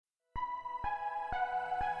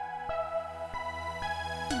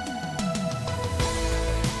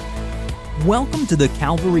Welcome to the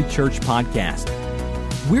Calvary Church podcast.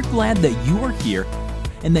 We're glad that you are here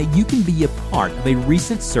and that you can be a part of a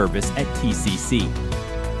recent service at TCC.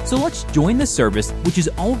 So let's join the service, which is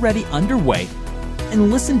already underway, and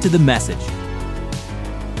listen to the message.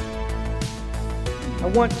 I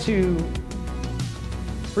want to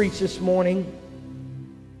preach this morning,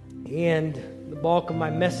 and the bulk of my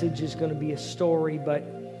message is going to be a story, but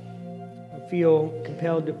I feel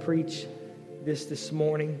compelled to preach this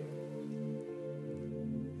morning.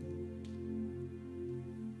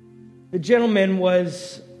 The gentleman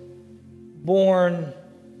was born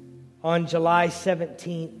on July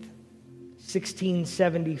 17th,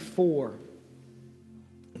 1674,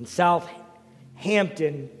 in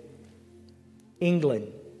Southampton,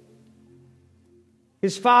 England.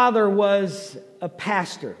 His father was a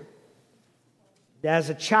pastor. As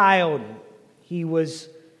a child, he was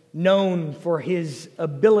known for his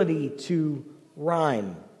ability to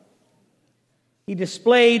rhyme. He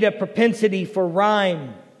displayed a propensity for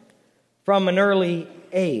rhyme from an early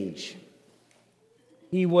age.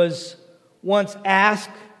 He was once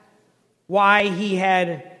asked why he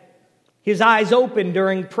had his eyes open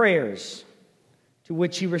during prayers, to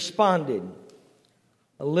which he responded,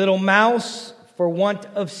 "A little mouse, for want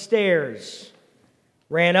of stairs,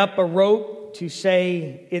 ran up a rope to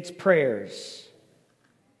say its prayers."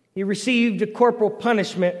 He received a corporal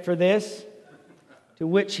punishment for this, to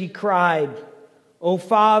which he cried, "O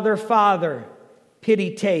Father, Father,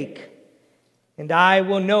 pity take, and I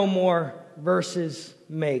will no more verses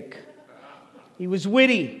make." He was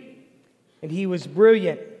witty and he was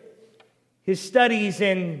brilliant. His studies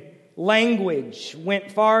in language went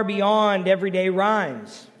far beyond everyday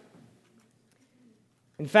rhymes.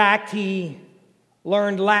 In fact, he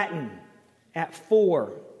learned Latin at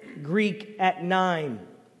 4, Greek at 9,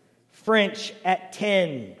 French at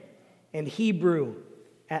 10, and Hebrew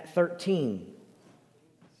at 13.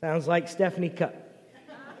 Sounds like Stephanie Cup.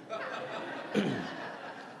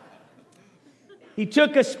 He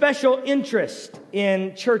took a special interest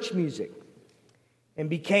in church music and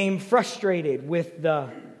became frustrated with the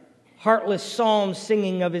heartless psalm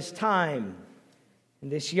singing of his time.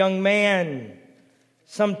 And this young man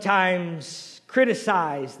sometimes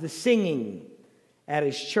criticized the singing at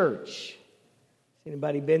his church.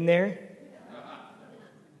 Anybody been there?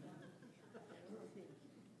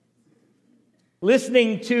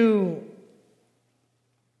 Listening to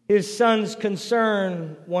his son's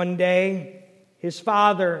concern one day, his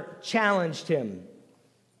father challenged him.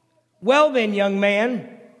 "Well then, young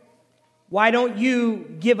man, why don't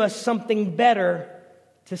you give us something better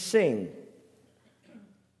to sing?"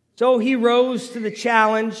 So he rose to the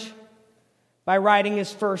challenge by writing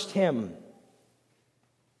his first hymn.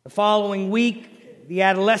 The following week, the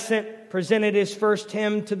adolescent presented his first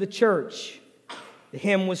hymn to the church. The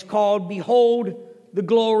hymn was called "Behold the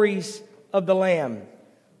Glories of the Lamb,"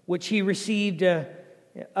 which he received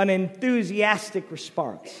an enthusiastic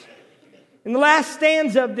response. In the last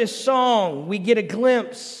stanza of this song, we get a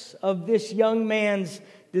glimpse of this young man's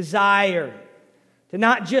desire to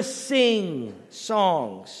not just sing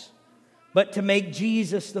songs, but to make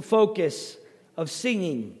Jesus the focus of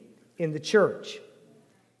singing in the church.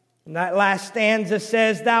 And that last stanza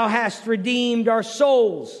says, "Thou hast redeemed our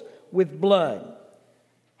souls with blood,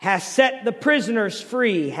 hast set the prisoners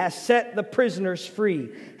free, hast set the prisoners free,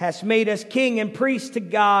 hast made us king and priest to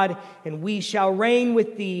God, and we shall reign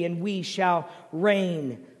with thee, and we shall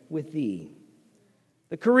reign with thee."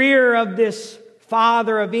 The career of this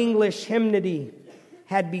father of English hymnody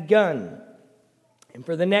had begun. And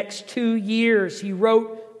for the next 2 years, he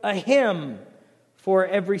wrote a hymn for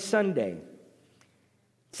every Sunday.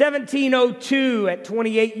 1702, at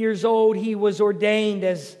 28 years old, he was ordained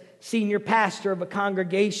as senior pastor of a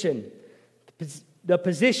congregation, the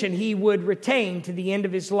position he would retain to the end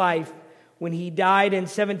of his life when he died in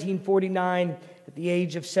 1749 at the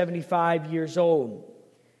age of 75 years old.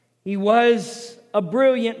 He was a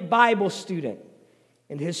brilliant Bible student,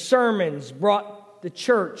 and his sermons brought the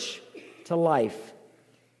church to life.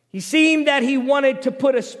 He seemed that he wanted to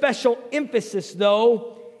put a special emphasis,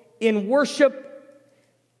 though, in worship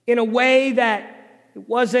in a way that it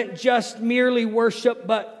wasn't just merely worship,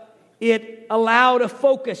 but it allowed a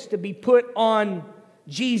focus to be put on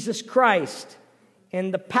Jesus Christ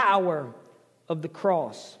and the power of the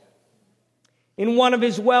cross. In one of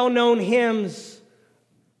his well-known hymns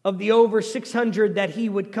of the over 600 that he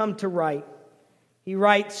would come to write, he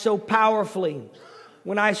writes so powerfully,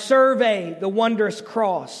 "When I survey the wondrous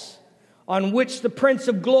cross on which the Prince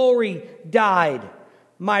of Glory died,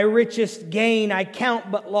 my richest gain I count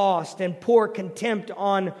but lost and pour contempt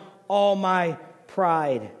on all my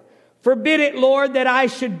pride. Forbid it, Lord, that I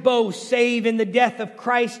should boast, save in the death of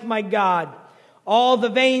Christ my God. All the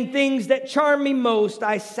vain things that charm me most,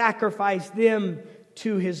 I sacrifice them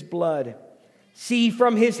to his blood. See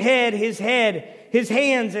from his head, his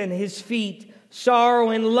hands and his feet, sorrow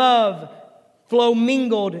and love flow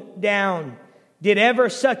mingled down. Did ever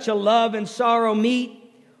such a love and sorrow meet,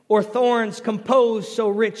 or thorns compose so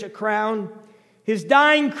rich a crown? His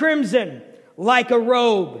dying crimson, like a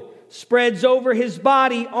robe, spreads over his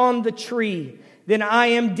body on the tree. Then I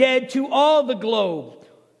am dead to all the globe,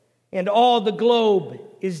 and all the globe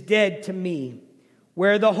is dead to me.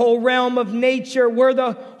 Were the whole realm of nature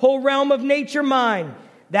mine,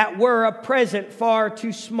 that were a present far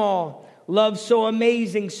too small. Love so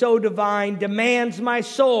amazing, so divine, demands my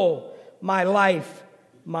soul, my life,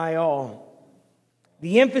 my all.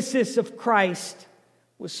 The emphasis of Christ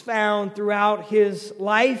was found throughout his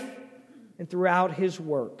life and throughout his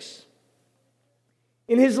works.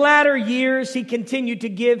 In his latter years, he continued to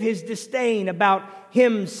give his disdain about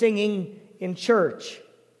hymn singing in church.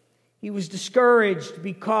 He was discouraged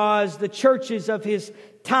because the churches of his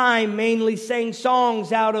time mainly sang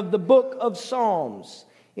songs out of the book of Psalms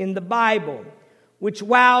in the Bible, which,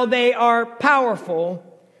 while they are powerful,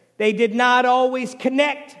 they did not always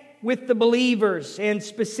connect with the believers, and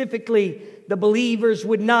specifically, the believers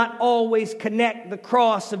would not always connect the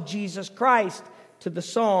cross of Jesus Christ to the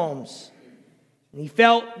Psalms. And he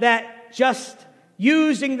felt that just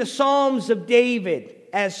using the Psalms of David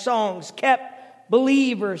as songs kept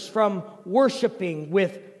believers from worshiping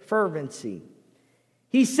with fervency.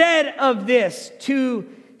 He said of this, to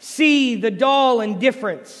see the dull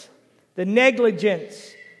indifference, the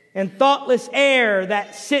negligence, and thoughtless air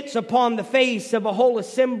that sits upon the face of a whole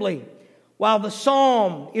assembly, while the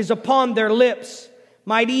psalm is upon their lips,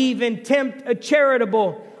 might even tempt a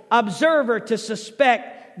charitable observer to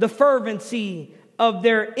suspect the fervency of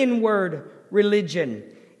their inward religion.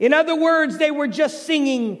 In other words, they were just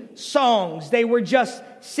singing songs. They were just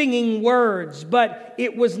singing words, but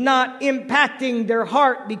it was not impacting their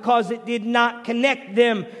heart because it did not connect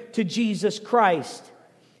them to Jesus Christ.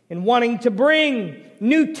 And wanting to bring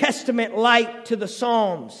New Testament light to the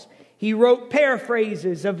Psalms, he wrote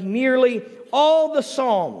paraphrases of nearly all the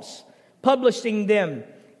Psalms, publishing them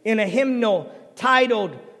in a hymnal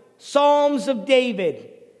titled Psalms of David,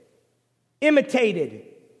 imitated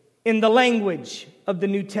in the language of the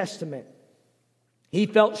New Testament. He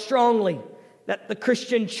felt strongly that the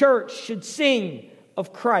Christian church should sing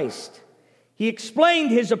of Christ. He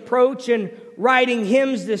explained his approach in writing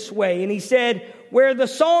hymns this way, and he said, where the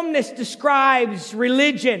psalmist describes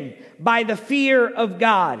religion by the fear of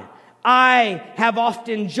God, I have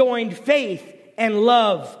often joined faith and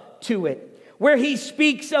love to it. Where he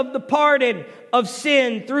speaks of the pardon of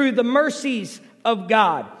sin through the mercies of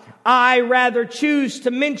God, I rather choose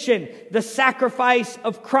to mention the sacrifice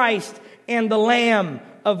of Christ and the Lamb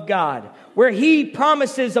of God. Where he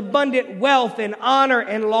promises abundant wealth and honor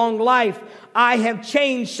and long life, I have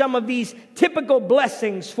changed some of these typical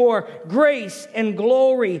blessings for grace and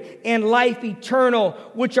glory and life eternal,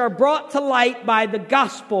 which are brought to light by the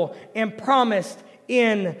gospel and promised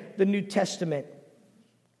in the New Testament.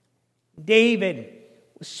 David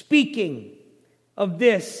was speaking of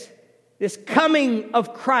this coming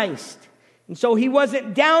of Christ. And so he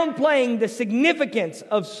wasn't downplaying the significance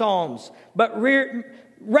of Psalms, but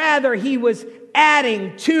rather he was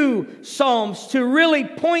adding to Psalms to really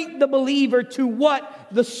point the believer to what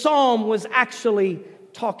the Psalm was actually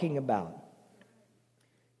talking about.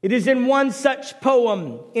 It is in one such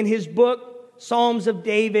poem in his book, Psalms of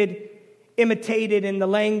David, imitated in the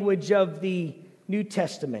language of the New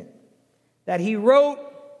Testament, that he wrote,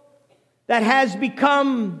 that has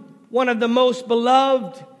become one of the most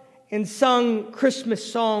beloved and sung Christmas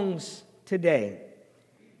songs today.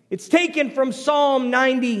 It's taken from Psalm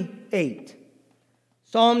 98.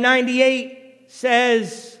 Psalm 98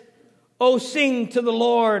 says, "Oh, sing to the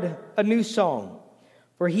Lord a new song,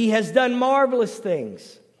 for he has done marvelous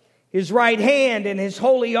things. His right hand and his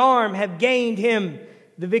holy arm have gained him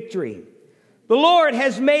the victory. The Lord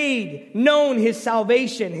has made known his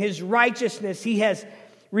salvation, his righteousness he has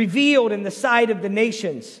revealed in the sight of the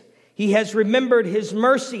nations. He has remembered his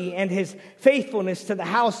mercy and his faithfulness to the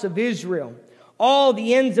house of Israel. All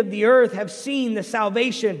the ends of the earth have seen the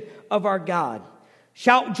salvation of our God.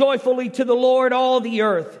 Shout joyfully to the Lord, all the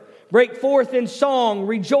earth. Break forth in song,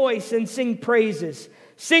 rejoice and sing praises.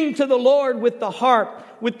 Sing to the Lord with the harp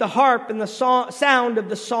and the sound of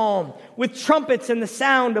the psalm, with trumpets and the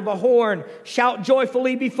sound of a horn. Shout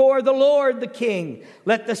joyfully before the Lord the King.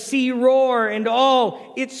 Let the sea roar and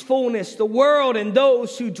all its fullness, the world and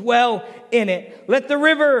those who dwell in it. Let the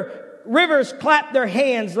river rivers clap their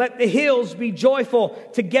hands. Let the hills be joyful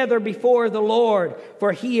together before the Lord.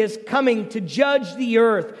 For he is coming to judge the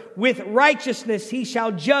earth. With righteousness he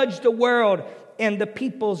shall judge the world and the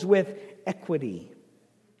peoples with equity.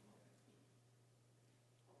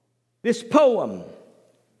 This poem,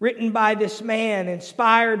 written by this man,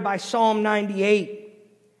 inspired by Psalm 98,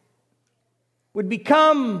 would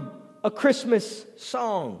become a Christmas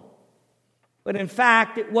song. But in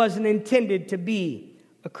fact, it wasn't intended to be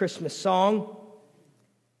a Christmas song.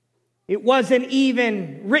 It wasn't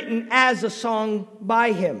even written as a song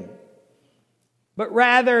by him. But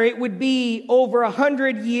rather, it would be over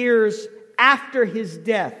 100 years after his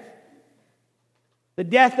death, the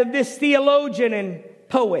death of this theologian and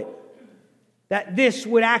poet, that this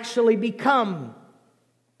would actually become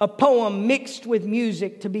a poem mixed with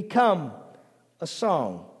music to become a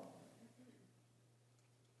song.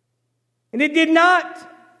 And it did not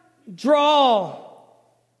draw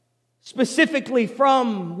specifically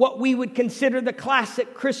from what we would consider the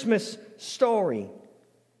classic Christmas story.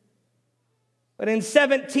 But in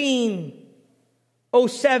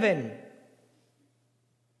 1707,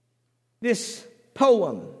 this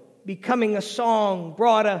poem, becoming a song,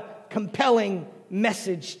 brought a compelling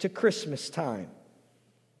message to Christmas time.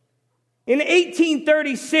 In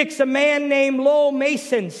 1836, a man named Lowell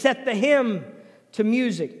Mason set the hymn to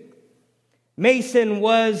music. Mason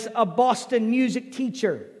was a Boston music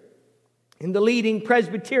teacher and the leading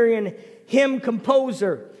Presbyterian hymn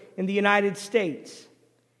composer in the United States.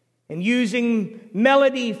 And using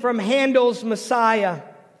melody from Handel's Messiah,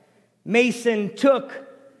 Mason took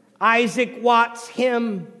Isaac Watts'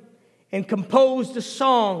 hymn and composed a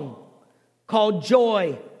song called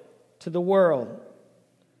Joy to the World.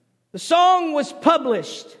 The song was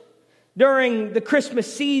published during the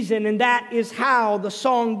Christmas season, and that is how the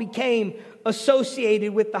song became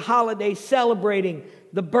associated with the holiday celebrating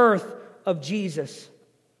the birth of Jesus.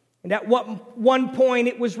 And at one point,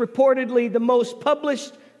 it was reportedly the most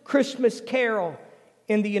published Christmas carol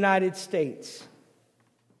in the United States.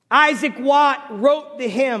 Isaac Watt wrote the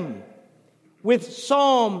hymn with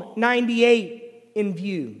Psalm 98 in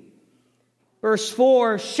view. Verse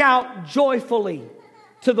 4, shout joyfully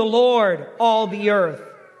to the Lord, all the earth.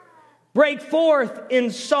 Break forth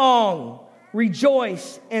in song,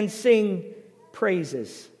 rejoice and sing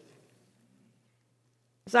praises.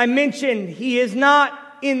 As I mentioned, he is not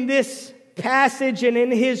in this passage and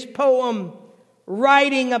in his poem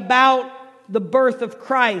writing about the birth of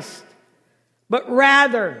Christ, but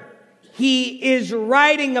rather he is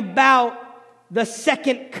writing about the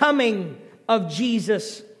second coming of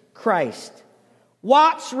Jesus Christ.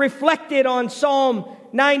 Watts reflected on Psalm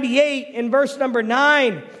 98 in verse number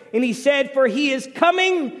 9, and he said, for he is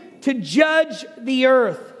coming to judge the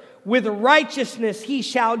earth. With righteousness he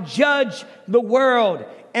shall judge the world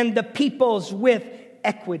and the peoples with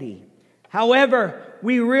equity. However,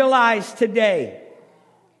 we realize today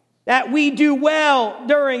that we do well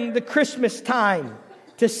during the Christmas time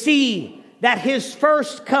to see that his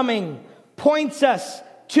first coming points us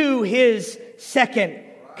to his second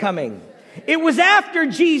coming. It was after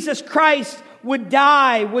Jesus Christ would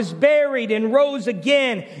die, was buried, and rose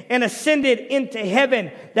again and ascended into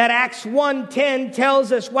heaven that Acts 1:10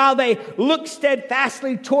 tells us, while they looked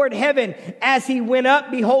steadfastly toward heaven as he went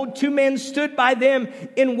up, behold, two men stood by them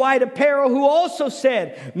in white apparel, who also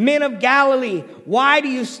said, men of Galilee, why do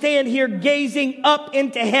you stand here gazing up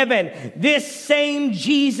into heaven? This same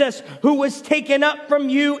Jesus who was taken up from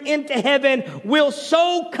you into heaven will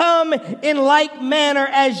so come in like manner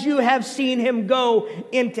as you have seen him go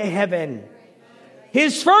into heaven.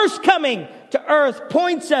 His first coming to earth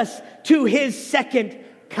points us to his second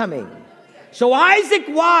coming. So Isaac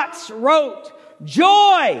Watts wrote,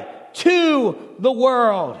 joy to the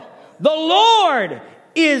world. The Lord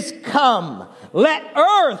is come. Let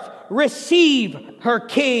earth receive her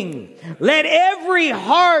King. Let every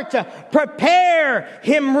heart prepare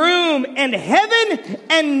him room, and heaven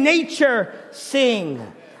and nature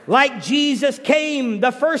sing. Like Jesus came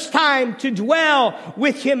the first time to dwell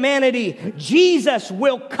with humanity, Jesus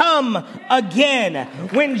will come again.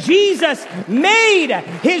 When Jesus made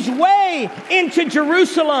his way into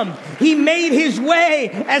Jerusalem, he made his way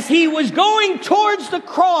as he was going towards the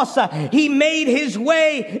cross. He made his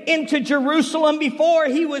way into Jerusalem before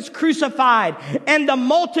he was crucified. And the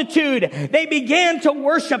multitude, they began to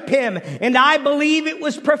worship him. And I believe it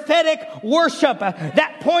was prophetic worship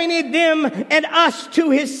that pointed them and us to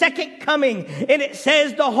his his second coming. And it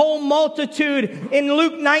says the whole multitude in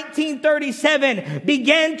Luke 19:37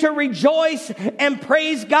 began to rejoice and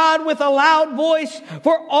praise God with a loud voice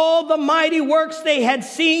for all the mighty works they had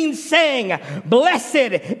seen, saying,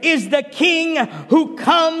 "Blessed is the King who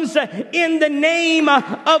comes in the name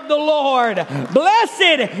of the Lord."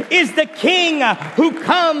 Blessed is the King who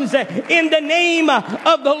comes in the name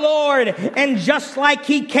of the Lord. And just like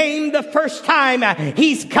he came the first time,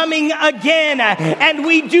 he's coming again. And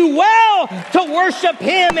we do well to worship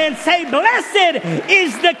him and say, "Blessed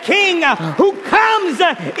is the King who comes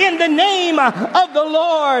in the name of the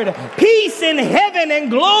Lord." Peace in heaven and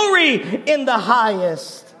glory in the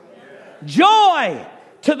highest. Joy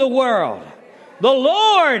to the world. The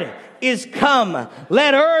Lord is come.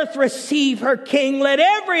 Let earth receive her King. Let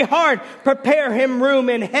every heart prepare him room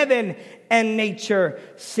in heaven and nature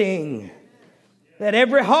sing. Let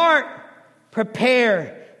every heart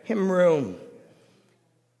prepare him room.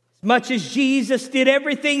 As much as Jesus did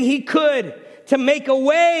everything he could to make a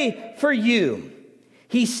way for you,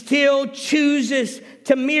 he still chooses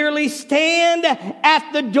to merely stand at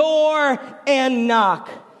the door and knock.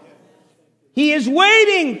 He is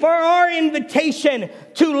waiting for our invitation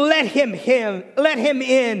to let him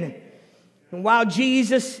in. And while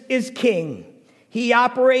Jesus is King, he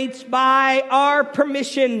operates by our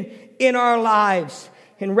permission in our lives.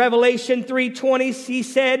 In Revelation 3:20, he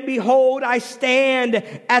said, "Behold, I stand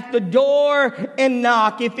at the door and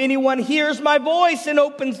knock. If anyone hears my voice and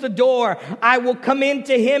opens the door, I will come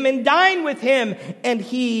into him and dine with him, and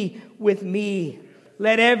he with me."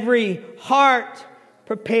 Let every heart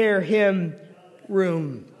prepare him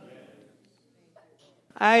room.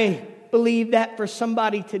 I believe that for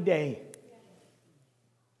somebody today,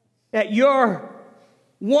 that you're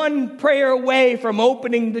one prayer away from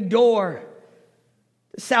opening the door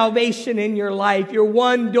to salvation in your life. You're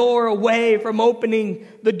one door away from opening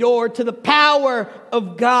the door to the power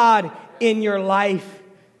of God in your life.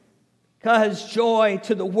 Because joy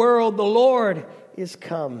to the world, the Lord is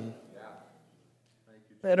come.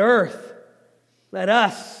 Let earth, let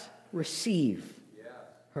us receive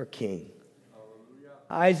her King.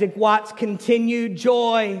 Isaac Watts continued,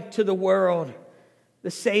 "Joy to the world,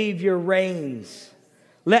 the Savior reigns.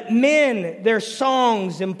 Let men their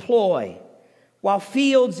songs employ, while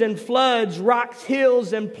fields and floods, rocks,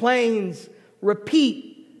 hills, and plains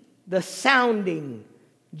repeat the sounding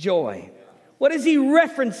joy." What is he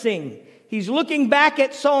referencing? He's looking back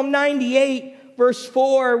at Psalm 98, verse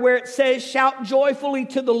 4, where it says, "Shout joyfully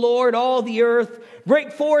to the Lord, all the earth.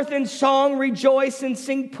 Break forth in song, rejoice and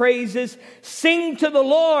sing praises. Sing to the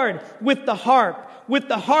Lord with the harp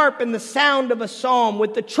and the sound of a psalm,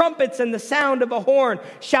 with the trumpets and the sound of a horn.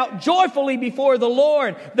 Shout joyfully before the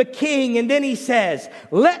Lord, the King." And then he says,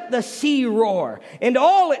 "Let the sea roar and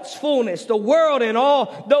all its fullness, the world and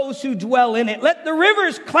all those who dwell in it. Let the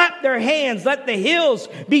rivers clap their hands. Let the hills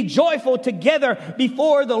be joyful together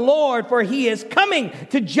before the Lord, for he is coming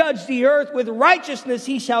to judge the earth with righteousness.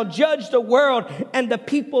 He shall judge the world and the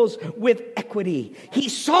peoples with equity." He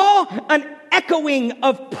saw an echoing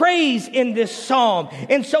of praise in this psalm.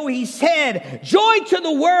 And so he said, "Joy to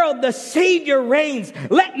the world, the Savior reigns.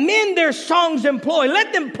 Let men their songs employ.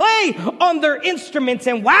 Let them play on their instruments."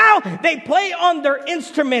 And while they play on their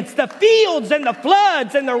instruments, the fields and the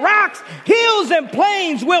floods and the rocks, hills and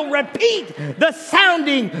plains will repeat the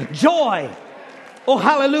sounding joy. Oh,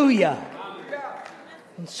 hallelujah.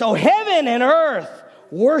 And so heaven and earth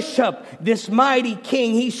worship this mighty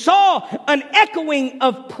King. He saw an echoing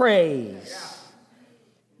of praise.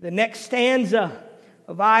 The next stanza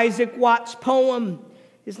of Isaac Watts' poem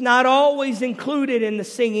is not always included in the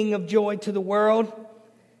singing of Joy to the World.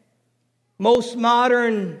 Most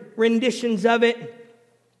modern renditions of it,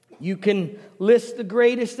 you can list the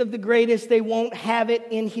greatest of the greatest. They won't have it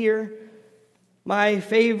in here. My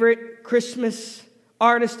favorite Christmas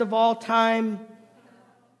artist of all time,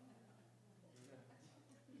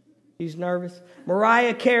 he's nervous.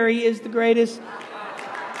 Mariah Carey is the greatest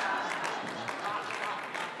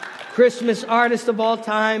Christmas artist of all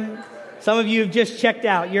time. Some of you have just checked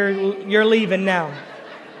out. You're leaving now.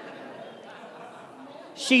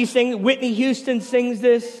 Whitney Houston sings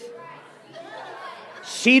this.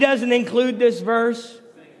 She doesn't include this verse.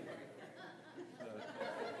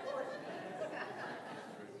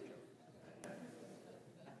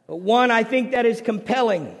 But one I think that is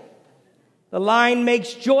compelling. The line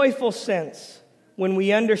makes joyful sense when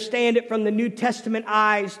we understand it from the New Testament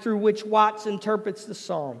eyes through which Watts interprets the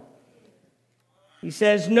psalm. He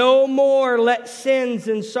says, "No more let sins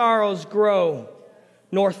and sorrows grow,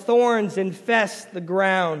 nor thorns infest the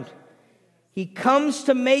ground. He comes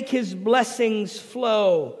to make his blessings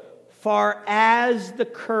flow far as the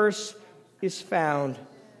curse is found.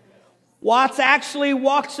 Watts actually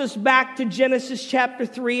walks us back to Genesis chapter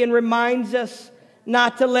 3 and reminds us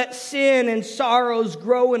not to let sin and sorrows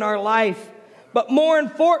grow in our life. But more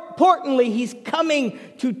importantly, he's coming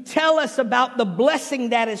to tell us about the blessing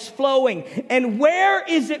that is flowing. And where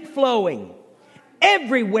is it flowing?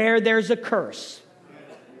 Everywhere there's a curse.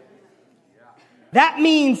 That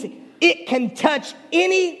means it can touch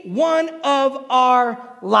any one of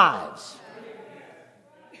our lives.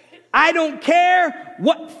 I don't care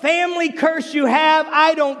what family curse you have.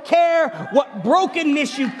 I don't care what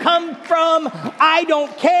brokenness you come from. I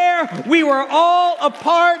don't care. We were all a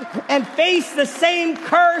part and faced the same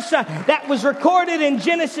curse that was recorded in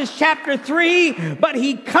Genesis chapter 3. But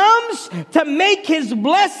he comes to make his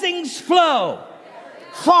blessings flow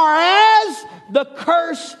far as the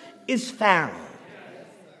curse is found.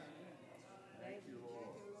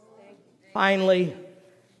 Finally,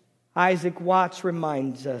 Isaac Watts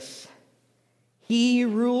reminds us, he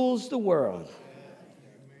rules the world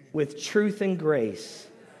with truth and grace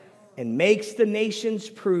and makes the nations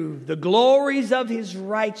prove the glories of his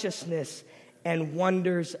righteousness and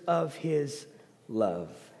wonders of his love.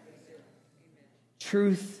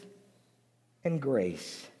 Truth and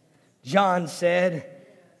grace. John said,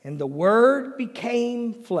 and the Word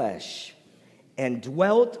became flesh and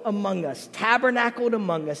dwelt among us, tabernacled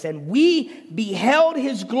among us, and we beheld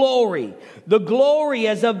his glory, the glory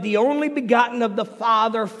as of the only begotten of the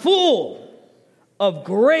Father, full of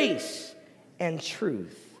grace and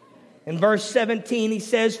truth. In verse 17, he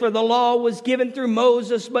says, for the law was given through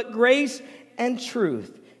Moses, but grace and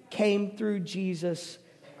truth came through Jesus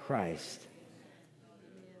Christ.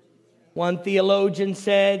 One theologian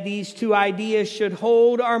said these two ideas should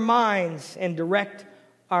hold our minds and direct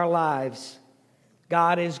our lives.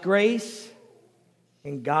 God is grace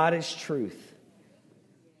and God is truth.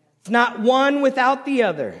 It's not one without the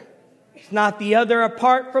other. It's not the other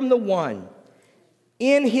apart from the one.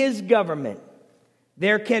 In his government,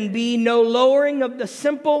 there can be no lowering of the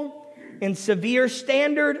simple and severe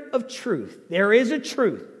standard of truth. There is a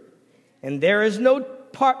truth, and there is no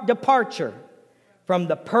departure from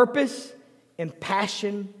the purpose and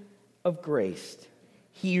passion of grace.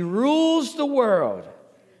 He rules the world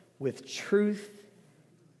with truth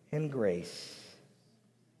and grace.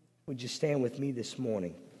 Would you stand with me this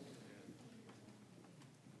morning?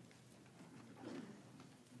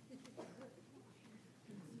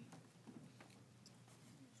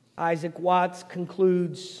 Isaac Watts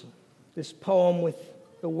concludes this poem with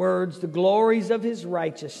the words, the glories of his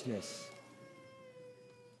righteousness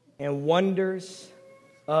and wonders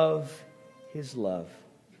of his love.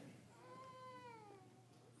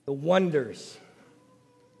 The wonders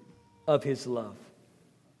of his love.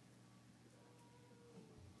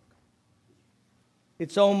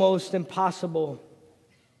 It's almost impossible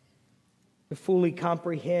to fully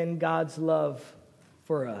comprehend God's love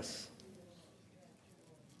for us,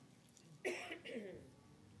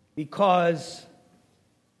 because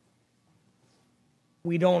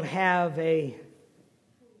we don't have a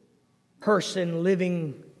person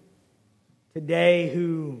living today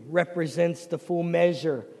who represents the full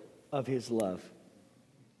measure of his love.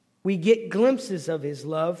 We get glimpses of his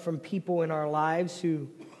love from people in our lives who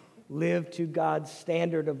live to God's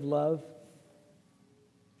standard of love.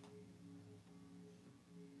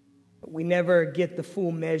 But we never get the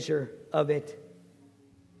full measure of it.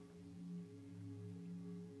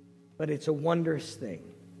 But it's a wondrous thing.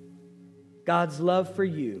 God's love for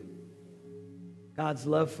you, God's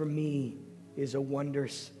love for me is a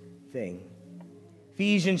wondrous thing.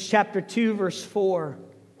 Ephesians chapter 2 verse 4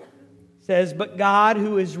 says, but God,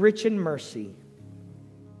 who is rich in mercy,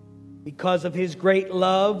 because of his great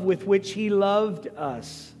love with which he loved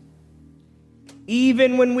us,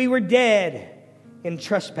 even when we were dead in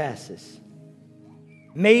trespasses,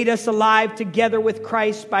 made us alive together with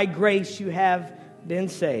Christ. By grace you have been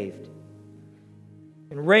saved,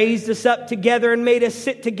 and raised us up together and made us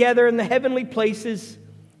sit together in the heavenly places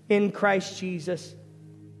in Christ Jesus,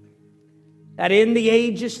 that in the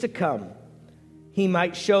ages to come he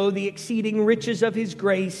might show the exceeding riches of his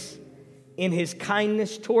grace in his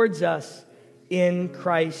kindness towards us in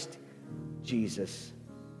Christ Jesus.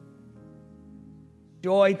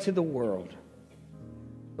 Joy to the world.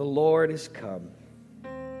 The Lord is come.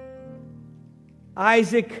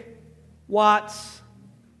 Isaac Watts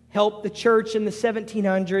helped the church in the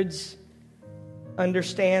 1700s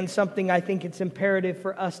understand something I think it's imperative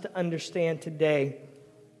for us to understand today.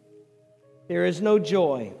 There is no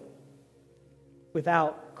joy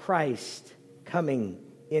without Christ coming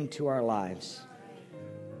into our lives.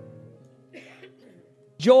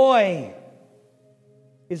 Joy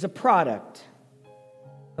is a product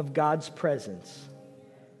of God's presence.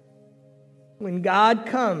 When God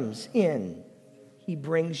comes in, He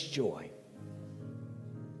brings joy.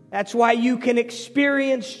 That's why you can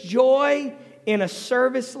experience joy in a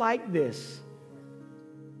service like this.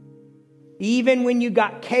 Even when you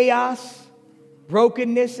got chaos,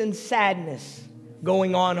 brokenness, and sadness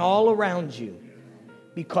going on all around you.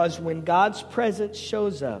 Because when God's presence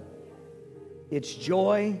shows up, it's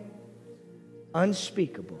joy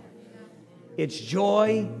unspeakable. It's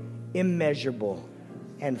joy immeasurable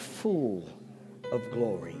and full of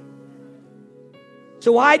glory.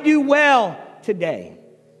 So I do well today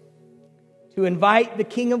to invite the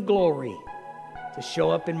King of Glory to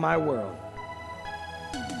show up in my world.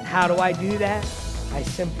 And how do I do that? I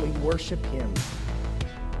simply worship Him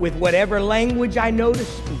with whatever language I know to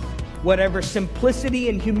speak, whatever simplicity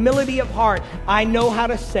and humility of heart I know how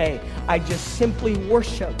to say. I just simply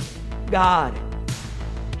worship God.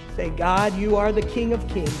 Say, God, you are the King of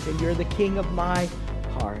Kings and you're the King of my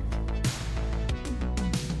heart.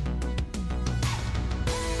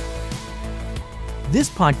 This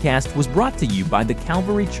podcast was brought to you by the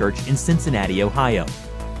Calvary Church in Cincinnati, Ohio.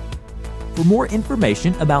 For more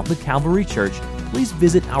information about the Calvary Church, please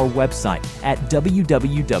visit our website at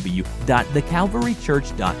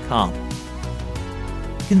www.thecalvarychurch.com.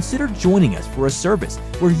 Consider joining us for a service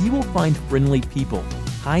where you will find friendly people,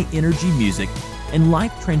 high-energy music, and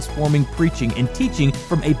life-transforming preaching and teaching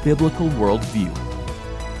from a biblical worldview.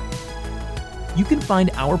 You can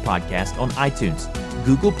find our podcast on iTunes,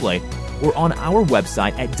 Google Play, or on our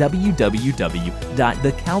website at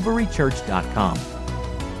www.thecalvarychurch.com.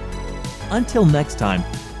 Until next time,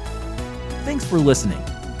 thanks for listening.